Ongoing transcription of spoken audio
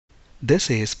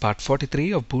This is part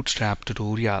 43 of Bootstrap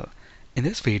tutorial. In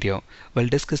this video, we'll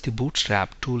discuss the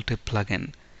Bootstrap tooltip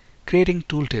plugin. Creating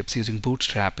tooltips using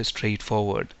Bootstrap is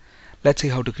straightforward. Let's see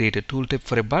how to create a tooltip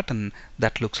for a button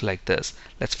that looks like this.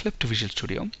 Let's flip to Visual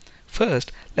Studio.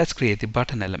 First, let's create the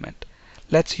button element.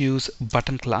 Let's use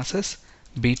button classes,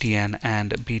 btn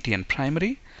and btn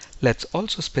primary. Let's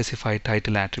also specify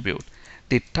title attribute.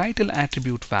 The title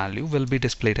attribute value will be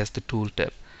displayed as the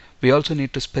tooltip. We also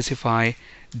need to specify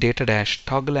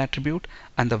data-toggle attribute,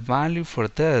 and the value for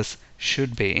this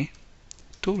should be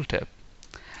tooltip.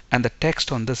 And the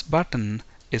text on this button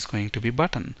is going to be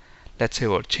button. Let's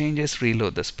save our changes,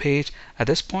 reload this page. At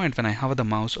this point, when I hover the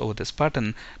mouse over this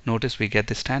button, notice we get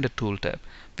the standard tooltip.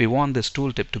 We want this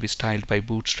tooltip to be styled by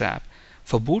Bootstrap.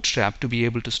 For Bootstrap to be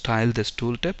able to style this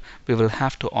tooltip, we will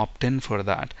have to opt in for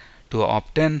that. To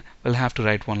opt in, we'll have to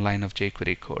write one line of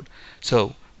jQuery code.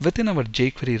 So within our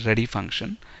jQuery ready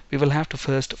function, we will have to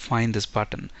first find this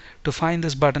button. To find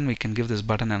this button, we can give this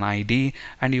button an ID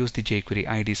and use the jQuery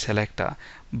ID selector.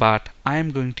 But I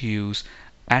am going to use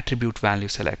attribute value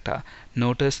selector.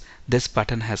 Notice this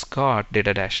button has got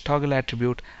data-toggle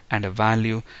attribute and a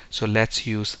value. So let's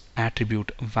use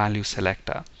attribute value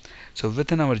selector. So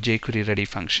within our jQuery ready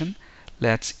function,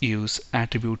 let's use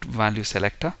attribute value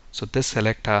selector. So this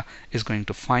selector is going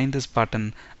to find this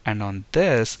button, and on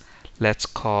this, let's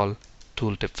call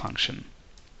tooltip function.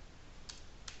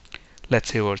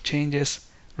 Let's save our changes,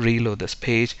 reload this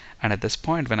page, and at this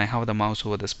point when I hover the mouse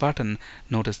over this button,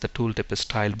 notice the tooltip is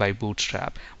styled by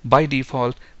Bootstrap. By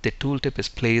default, the tooltip is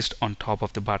placed on top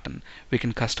of the button. We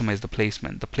can customize the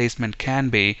placement. The placement can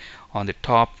be on the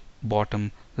top,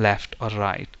 bottom, left, or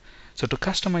right. So to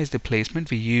customize the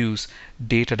placement, we use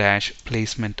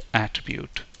data-placement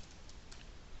attribute.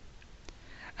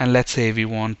 And let's say we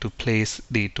want to place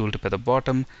the tooltip at the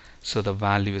bottom, so the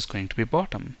value is going to be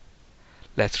bottom.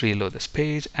 Let's reload this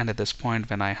page, and at this point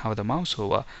when I hover the mouse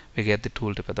over, we get the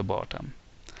tooltip at the bottom.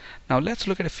 Now let's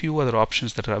look at a few other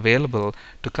options that are available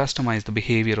to customize the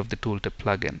behavior of the tooltip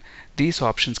plugin. These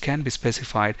options can be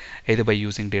specified either by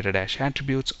using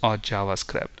data-attributes or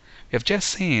JavaScript. We have just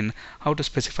seen how to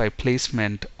specify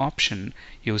placement option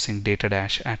using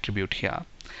data-attribute here.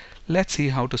 Let's see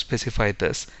how to specify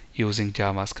this using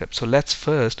JavaScript. So let's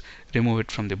first remove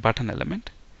it from the button element.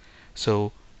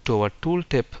 So to our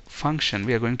tooltip function,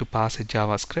 we are going to pass a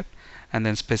JavaScript and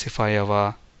then specify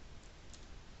our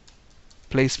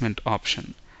placement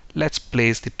option. Let's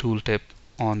place the tooltip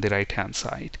on the right hand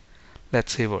side.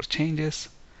 Let's save our changes,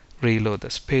 reload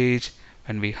this page.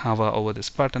 When we hover over this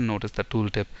button, notice the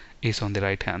tooltip is on the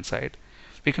right hand side.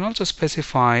 We can also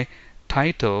specify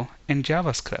title in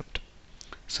JavaScript.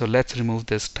 So let's remove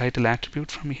this title attribute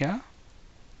from here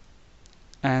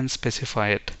and specify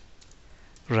it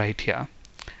right here.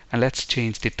 And let's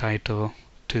change the title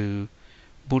to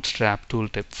Bootstrap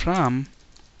tooltip from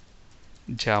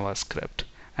JavaScript.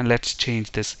 And let's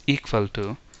change this equal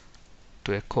to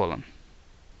a colon.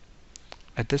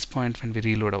 At this point, when we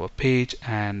reload our page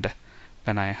and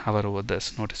when I hover over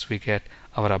this, notice we get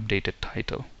our updated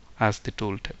title as the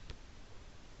tooltip.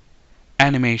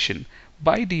 Animation.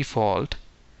 By default,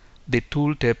 the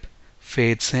tooltip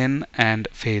fades in and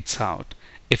fades out.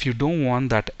 If you don't want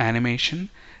that animation,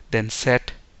 then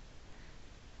set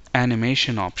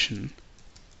animation option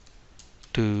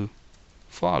to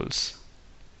false.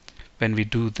 When we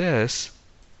do this,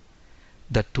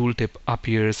 the tooltip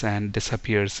appears and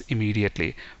disappears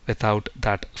immediately without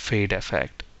that fade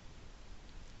effect.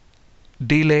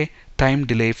 Delay, time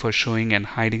delay for showing and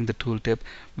hiding the tooltip.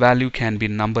 Value can be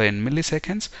number in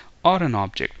milliseconds or an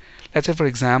object. Let's say, for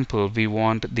example, we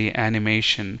want the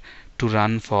animation to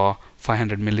run for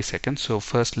 500 milliseconds. So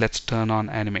first let's turn on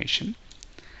animation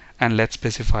and let's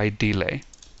specify delay.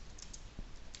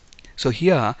 So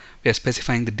here we are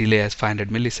specifying the delay as 500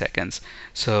 milliseconds.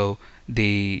 So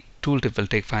the tooltip will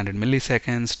take 500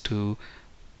 milliseconds to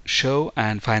show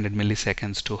and 500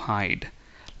 milliseconds to hide.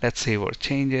 Let's save our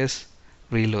changes,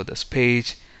 reload this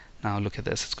page. Now look at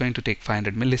this. It's going to take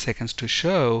 500 milliseconds to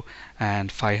show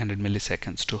and 500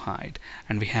 milliseconds to hide.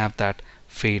 And we have that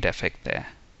fade effect there.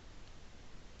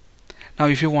 Now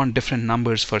if you want different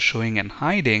numbers for showing and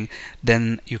hiding,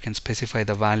 then you can specify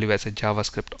the value as a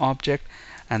JavaScript object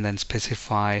and then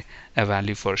specify a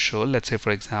value for show. Let's say, for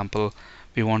example,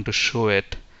 we want to show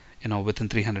it within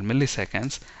 300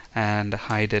 milliseconds and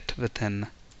hide it within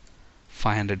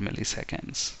 500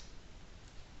 milliseconds.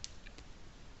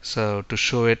 So to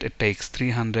show it, it takes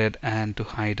 300, and to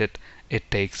hide it, it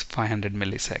takes 500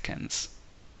 milliseconds.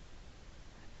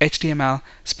 HTML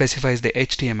specifies the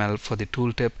HTML for the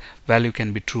tooltip. Value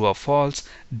can be true or false.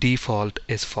 Default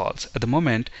is false. At the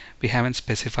moment, we haven't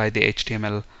specified the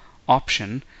HTML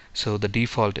option, so the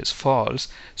default is false.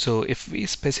 So if we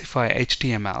specify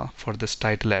HTML for this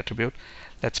title attribute,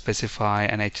 let's specify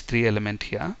an h3 element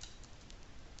here,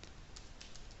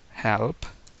 help.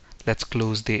 Let's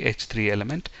close the h3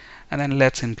 element, and then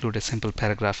let's include a simple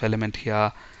paragraph element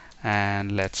here,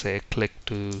 and let's say click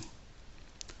to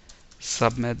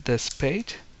submit this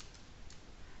page,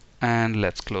 and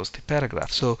let's close the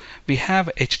paragraph. So we have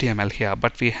HTML here,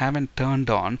 but we haven't turned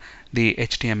on the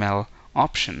HTML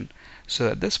option. So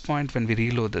at this point, when we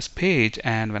reload this page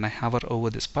and when I hover over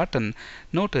this button,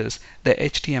 notice the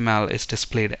HTML is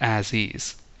displayed as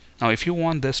is. Now if you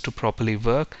want this to properly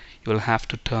work, you will have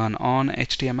to turn on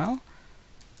HTML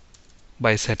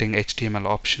by setting HTML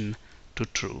option to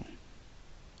true.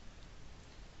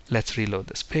 Let's reload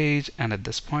this page, and at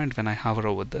this point when I hover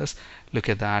over this, look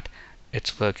at that,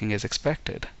 it's working as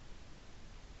expected.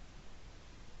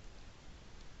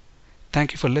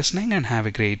 Thank you for listening and have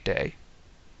a great day.